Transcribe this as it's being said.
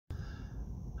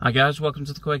Hi guys, welcome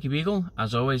to the Quirky Beagle.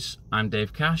 As always, I'm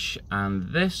Dave Cash,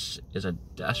 and this is a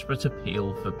desperate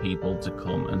appeal for people to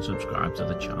come and subscribe to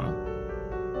the channel.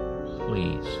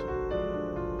 Please.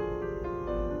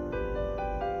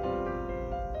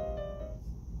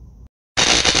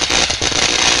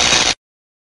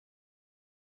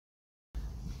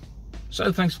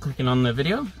 So thanks for clicking on the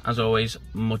video. As always,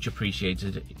 much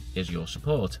appreciated is your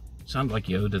support. Sound like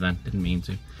Yoda then, didn't mean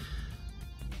to.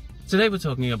 Today we're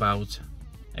talking about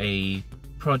a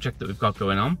project that we've got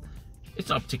going on. It's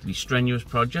not a particularly strenuous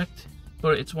project,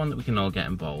 but it's one that we can all get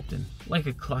involved in, like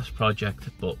a class project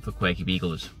but for Quirky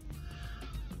Beaglers.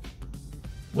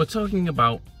 We're talking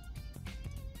about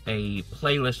a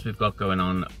playlist we've got going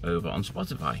on over on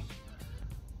Spotify.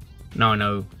 Now I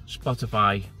know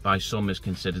Spotify by some is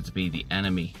considered to be the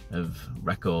enemy of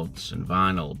records and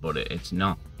vinyl, but it's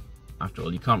not. After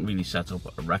all, you can't really set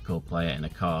up a record player in a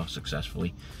car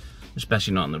successfully,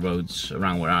 especially not on the roads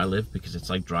around where I live, because it's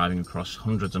like driving across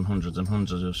hundreds and hundreds and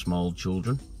hundreds of small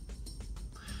children.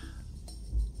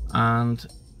 And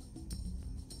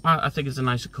I think it's a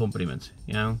nice accompaniment,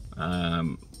 you know.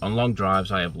 On long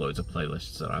drives I have loads of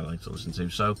playlists that I like to listen to,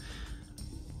 so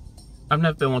I've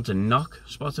never been one to knock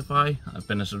Spotify. I've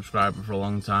been a subscriber for a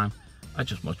long time. I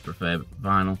just much prefer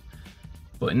vinyl.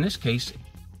 But in this case,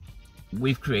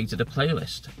 we've created a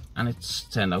playlist, and it's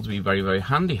turned out to be very, very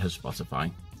handy as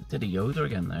Spotify. Did a Yoda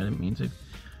again there, I didn't mean to.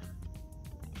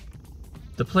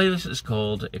 The playlist is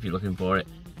called, if you're looking for it,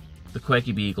 the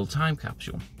Quirky Beagle Time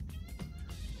Capsule.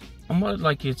 And what I'd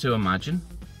like you to imagine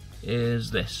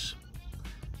is this.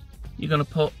 You're going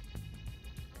to put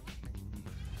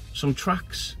some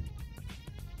tracks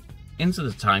into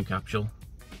the time capsule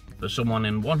for someone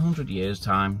in 100 years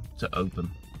time to open.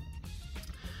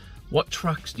 What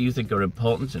tracks do you think are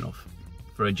important enough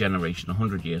for a generation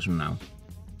 100 years from now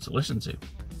to listen to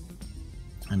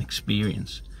and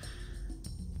experience?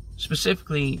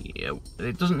 Specifically,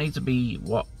 it doesn't need to be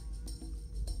what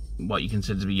you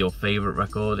consider to be your favorite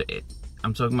record.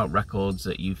 I'm talking about records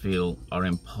that you feel are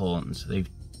important. They've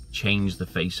changed the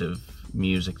face of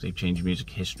music. They've changed music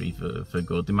history for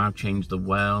good. They might have changed the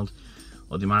world,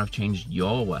 or they might have changed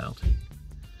your world.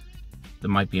 There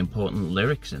might be important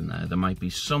lyrics in there. There might be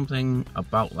something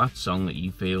about that song that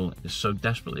you feel is so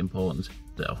desperately important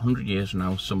that 100 years from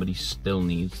now somebody still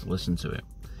needs to listen to it.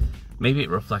 Maybe it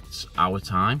reflects our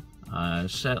time.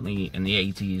 Certainly in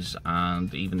the 80s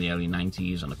and even the early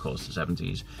 90s and of course the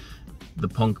 70s, the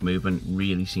punk movement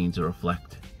really seemed to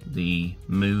reflect the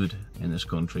mood in this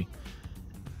country.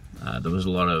 There was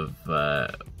a lot of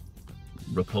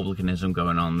republicanism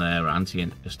going on there,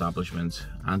 anti-establishment,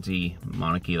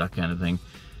 anti-monarchy, that kind of thing.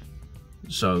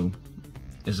 So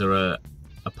is there a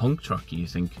punk track you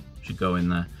think should go in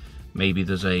there? Maybe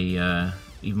there's a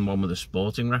even one with a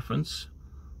sporting reference,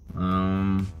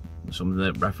 something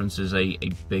that references a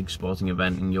big sporting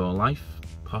event in your life,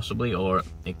 possibly, or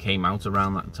it came out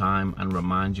around that time and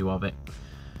reminds you of it.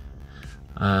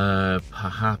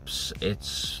 Perhaps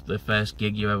it's the first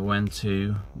gig you ever went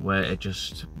to where it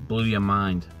just blew your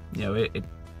mind. You know,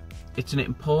 it's an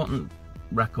important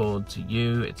record to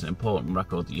you. It's an important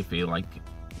record that you feel like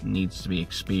needs to be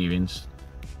experienced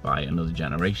by another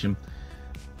generation.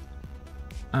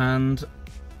 And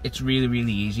it's really,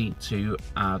 really easy to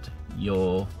add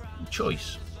your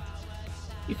choice.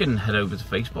 You can head over to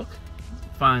Facebook,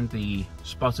 find the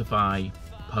Spotify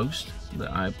post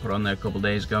that I put on there a couple of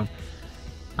days ago,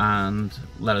 and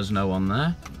let us know on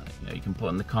there. You can put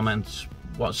in the comments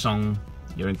what song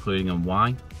you're including and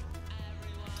why.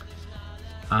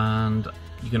 And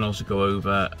you can also go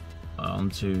over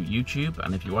onto YouTube,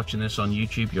 and if you're watching this on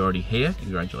YouTube, you're already here.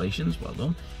 Congratulations, well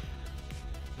done.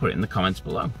 Put it in the comments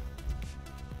below.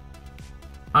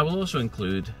 I will also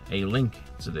include a link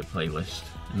to the playlist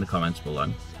in the comments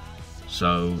below,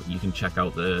 so you can check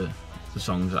out the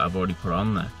songs that I've already put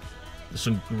on there. There's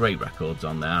some great records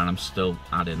on there, and I'm still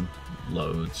adding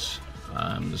loads.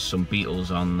 There's some Beatles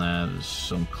on there, there's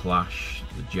some Clash,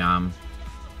 The Jam,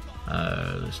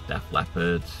 there's Def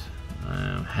Leppard,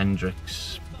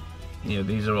 Hendrix. You know,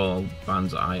 these are all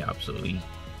bands that I absolutely,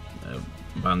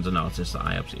 bands and artists that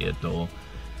I absolutely adore.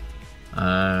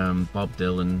 Bob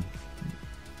Dylan.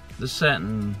 There's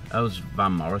certain, there's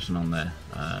Van Morrison on there.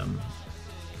 I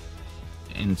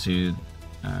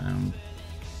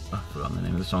forgot the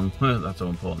name of the song. That's how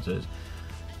important it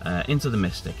is. Into the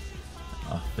Mystic,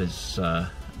 off his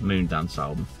Moondance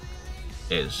album,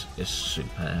 is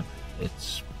superb.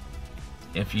 It's,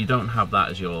 if you don't have that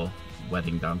as your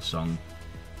wedding dance song,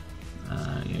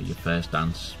 you know, your first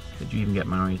dance, did you even get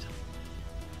married?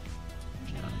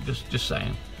 You know, just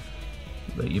saying.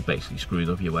 But you basically screwed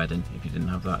up your wedding if you didn't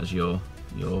have that as your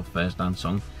your first dance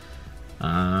song.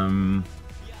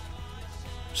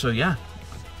 So yeah,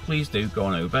 please do go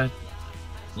on over,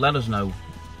 let us know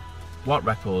what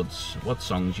records, what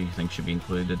songs you think should be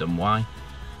included and why.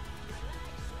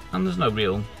 And there's no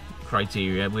real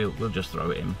criteria, we'll just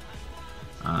throw it in.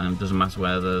 And it doesn't matter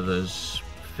whether there's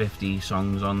 50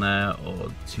 songs on there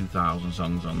or 2,000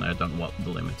 songs on there, I don't know what the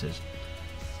limit is.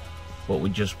 But we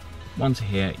just want to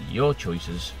hear your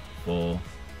choices for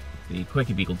the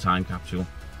Quirky Beagle time capsule,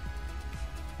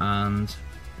 and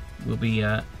we'll be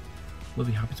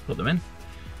happy to put them in.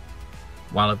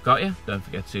 While I've got you, don't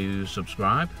forget to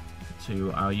subscribe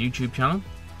to our YouTube channel.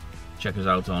 Check us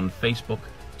out on Facebook,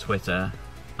 Twitter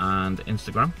and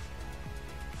Instagram.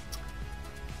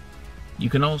 You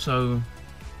can also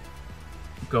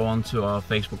go on to our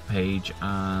Facebook page,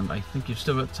 and I think you've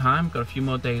still got time, got a few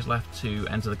more days left to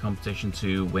enter the competition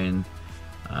to win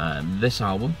this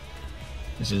album.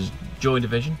 This is Joy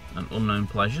Division and Unknown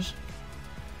Pleasures.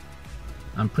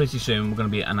 And pretty soon we're going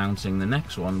to be announcing the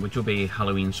next one, which will be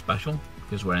Halloween special,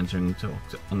 because we're entering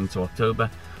into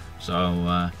October.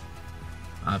 So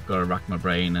I've got to rack my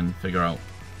brain and figure out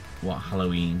what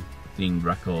Halloween themed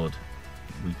record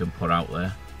we can put out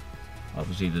there.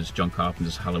 Obviously there's John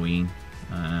Carpenter's Halloween,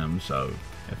 so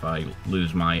if I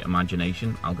lose my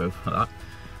imagination I'll go for that,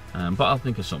 but I'll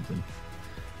think of something.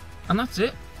 And that's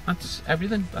it, that's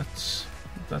everything, that's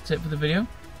it for the video.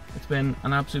 It's been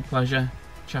an absolute pleasure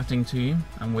chatting to you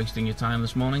and wasting your time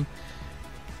this morning.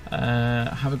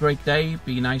 Have a great day,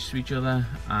 be nice to each other,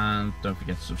 and don't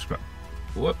forget to subscribe.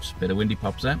 Whoops, bit of windy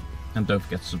pops there. And don't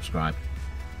forget to subscribe.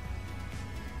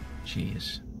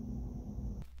 Cheers.